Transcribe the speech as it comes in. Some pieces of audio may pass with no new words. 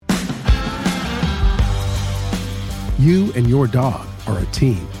You and your dog are a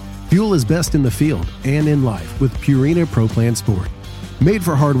team. Fuel is best in the field and in life with Purina Pro Plan Sport. Made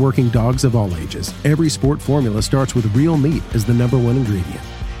for hardworking dogs of all ages, every sport formula starts with real meat as the #1 ingredient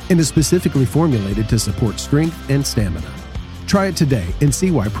and is specifically formulated to support strength and stamina. Try it today and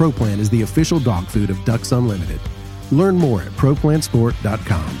see why Pro Plan is the official dog food of Ducks Unlimited. Learn more at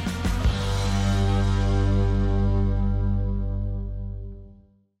ProPlansport.com.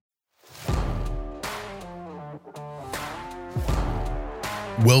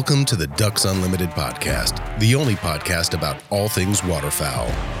 Welcome to the Ducks Unlimited podcast, the only podcast about all things waterfowl.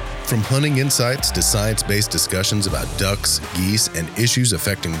 From hunting insights to science-based discussions about ducks, geese, and issues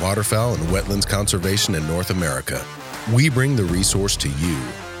affecting waterfowl and wetlands conservation in North America, we bring the resource to you.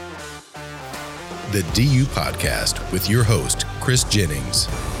 The DU Podcast with your host, Chris Jennings.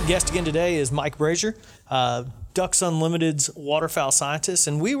 Guest again today is Mike Brasher, Ducks Unlimited's waterfowl scientist,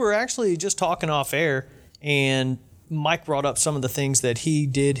 and we were actually just talking off air, and Mike brought up some of the things that he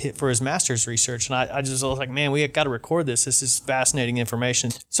did for his master's research, and I just was like, man, we got to record this. This is fascinating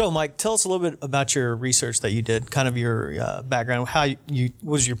information. So, Mike, tell us a little bit about your research that you did, kind of your background. How you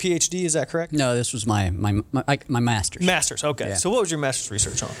was your PhD? Is that correct? No, this was my master's. Master's, okay. Yeah. So, what was your master's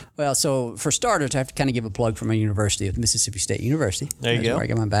research on? Well, so for starters, I have to kind of give a plug for my university at Mississippi State University. There you go. Where I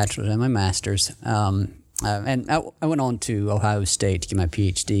got my bachelor's and my master's. And I went on to Ohio State to get my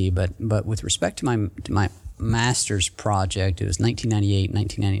PhD. But with respect to my master's project, it was 1998,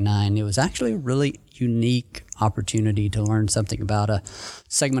 1999. It was actually a really unique opportunity to learn something about a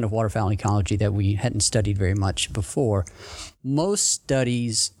segment of waterfowl ecology that we hadn't studied very much before. Most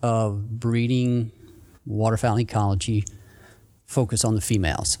studies of breeding waterfowl ecology focus on the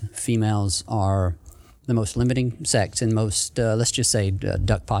females. Females are the most limiting sex in most, let's just say,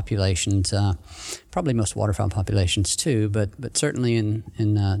 duck populations, probably most waterfowl populations too, but certainly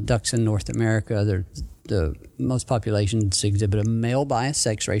in ducks in North America, the most populations exhibit a male bias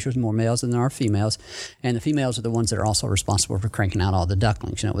sex ratio, more males than there are females, and the females are the ones that are also responsible for cranking out all the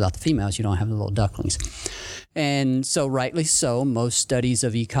ducklings. Without the females, you don't have the little ducklings. And so, rightly so, most studies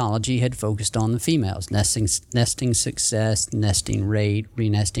of ecology had focused on the females, nesting success, nesting rate,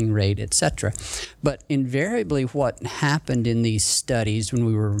 re-nesting rate, etc. But invariably, what happened in these studies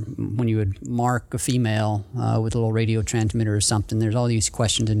when you would mark a female with a little radio transmitter or something, there's all these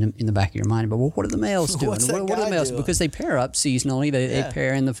questions in the back of your mind about, well, what are the males doing? What are the males doing? Because they pair up seasonally. They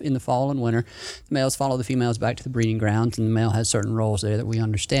pair in the fall and winter. The males follow the females back to the breeding grounds, and the male has certain roles there that we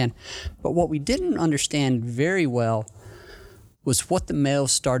understand. But what we didn't understand very well was what the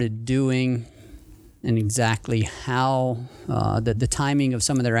males started doing and exactly how the timing of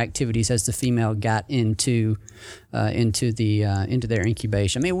some of their activities as the female got into their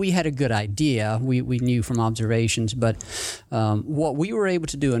incubation. I mean, we had a good idea. We knew from observations, but what we were able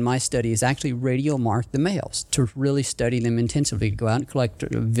to do in my study is actually radio mark the males to really study them intensively, to go out and collect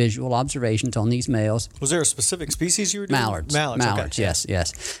visual observations on these males. Was there a specific species you were doing? Mallards, okay.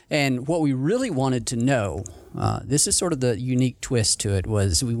 yes. And what we really wanted to know, this is sort of the unique twist to it,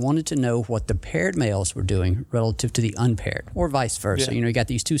 was we wanted to know what the paired males were doing relative to the unpaired, or vice versa. Yeah. You got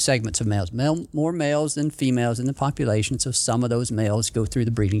these two segments of males, more males than females in the population, so some of those males go through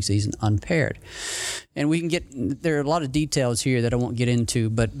the breeding season unpaired. And there are a lot of details here that I won't get into,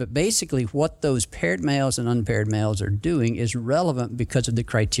 but basically what those paired males and unpaired males are doing is relevant because of the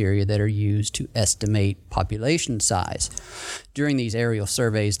criteria that are used to estimate population size. During these aerial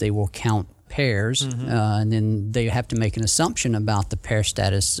surveys, they will count pairs, and then they have to make an assumption about the pair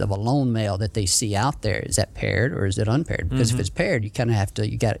status of a lone male that they see out there. Is that paired or is it unpaired? Because if it's paired, you kind of have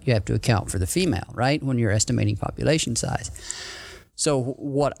to account for the female, right, when you're estimating population size. So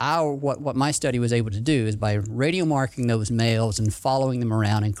what my study was able to do is, by radio marking those males and following them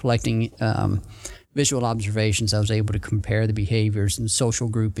around and collecting visual observations, I was able to compare the behaviors and social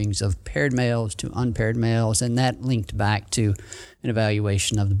groupings of paired males to unpaired males, and that linked back to an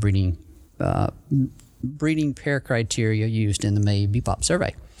evaluation of the breeding pair criteria used in the May BPOP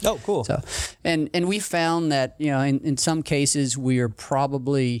survey. Oh, cool. So, and we found that in some cases we are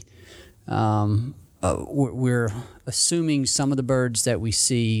probably we're assuming some of the birds that we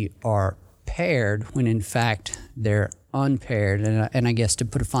see are paired when in fact they're unpaired. And I guess to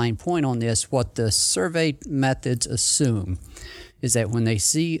put a fine point on this, what the survey methods assume is that when they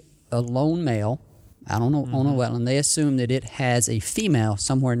see a lone male out on a wetland, they assume that it has a female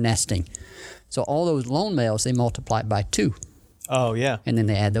somewhere nesting. So all those lone males, they multiply by 2. Oh, yeah. And then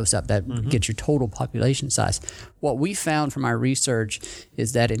they add those up. That gets your total population size. What we found from our research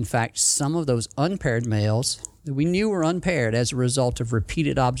is that, in fact, some of those unpaired males that we knew were unpaired as a result of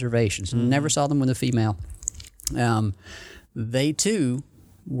repeated observations, never saw them with a female, they too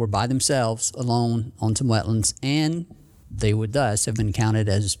were by themselves, alone, on some wetlands, and they would thus have been counted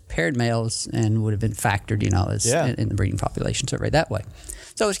as paired males and would have been factored, as in the breeding population survey that way.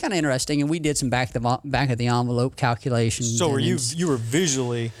 So it's kind of interesting, and we did some back of the envelope calculations. So you were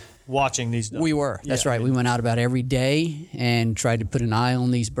visually watching these ducks? We were. That's right. We went out about every day and tried to put an eye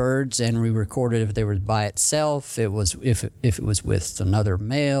on these birds, and we recorded if they were by itself, if it was with another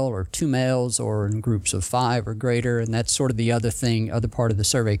male or two males or in groups of 5 or greater. And that's sort of the other part of the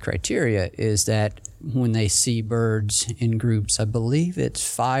survey criteria is that when they see birds in groups, I believe it's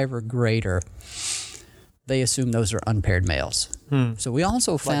 5 or greater, they assume those are unpaired males. So we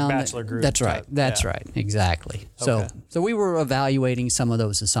also found like bachelor group. That's right. That's right. Exactly. Okay. So we were evaluating some of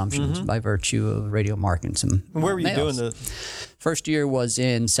those assumptions by virtue of radio marking some. And where were you males. doing the? First year was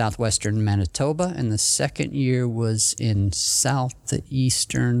in southwestern Manitoba, and the second year was in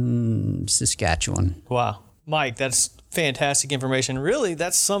southeastern Saskatchewan. Wow, Mike, that's fantastic information. Really,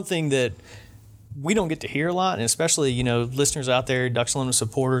 that's something that we don't get to hear a lot, and especially listeners out there, Ducks Unlimited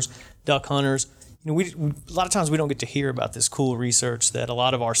supporters, duck hunters. A lot of times we don't get to hear about this cool research that a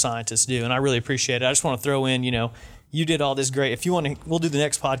lot of our scientists do, and I really appreciate it. I just want to throw in, you did all this great. If you want to, we'll do the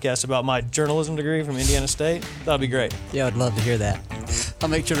next podcast about my journalism degree from Indiana State. That'd be great. Yeah, I'd love to hear that. I'll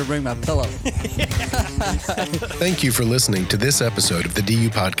make sure to bring my pillow. Thank you for listening to this episode of the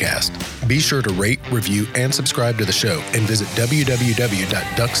DU Podcast. Be sure to rate, review, and subscribe to the show, and visit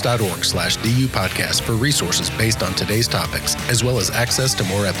www.ducks.org/DU Podcast for resources based on today's topics, as well as access to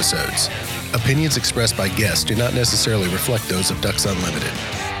more episodes. Opinions expressed by guests do not necessarily reflect those of Ducks Unlimited.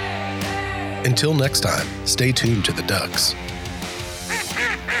 Until next time, stay tuned to the ducks.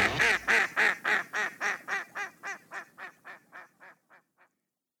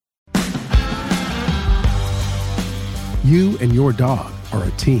 You and your dog are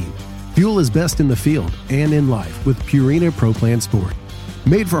a team. Fuel is best in the field and in life with Purina Pro Plan Sport.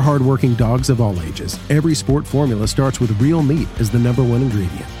 Made for hardworking dogs of all ages, every sport formula starts with real meat as the #1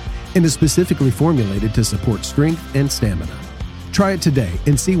 ingredient and is specifically formulated to support strength and stamina. Try it today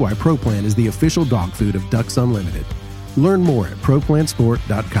and see why Pro Plan is the official dog food of Ducks Unlimited. Learn more at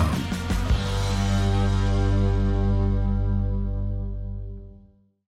ProPlansport.com.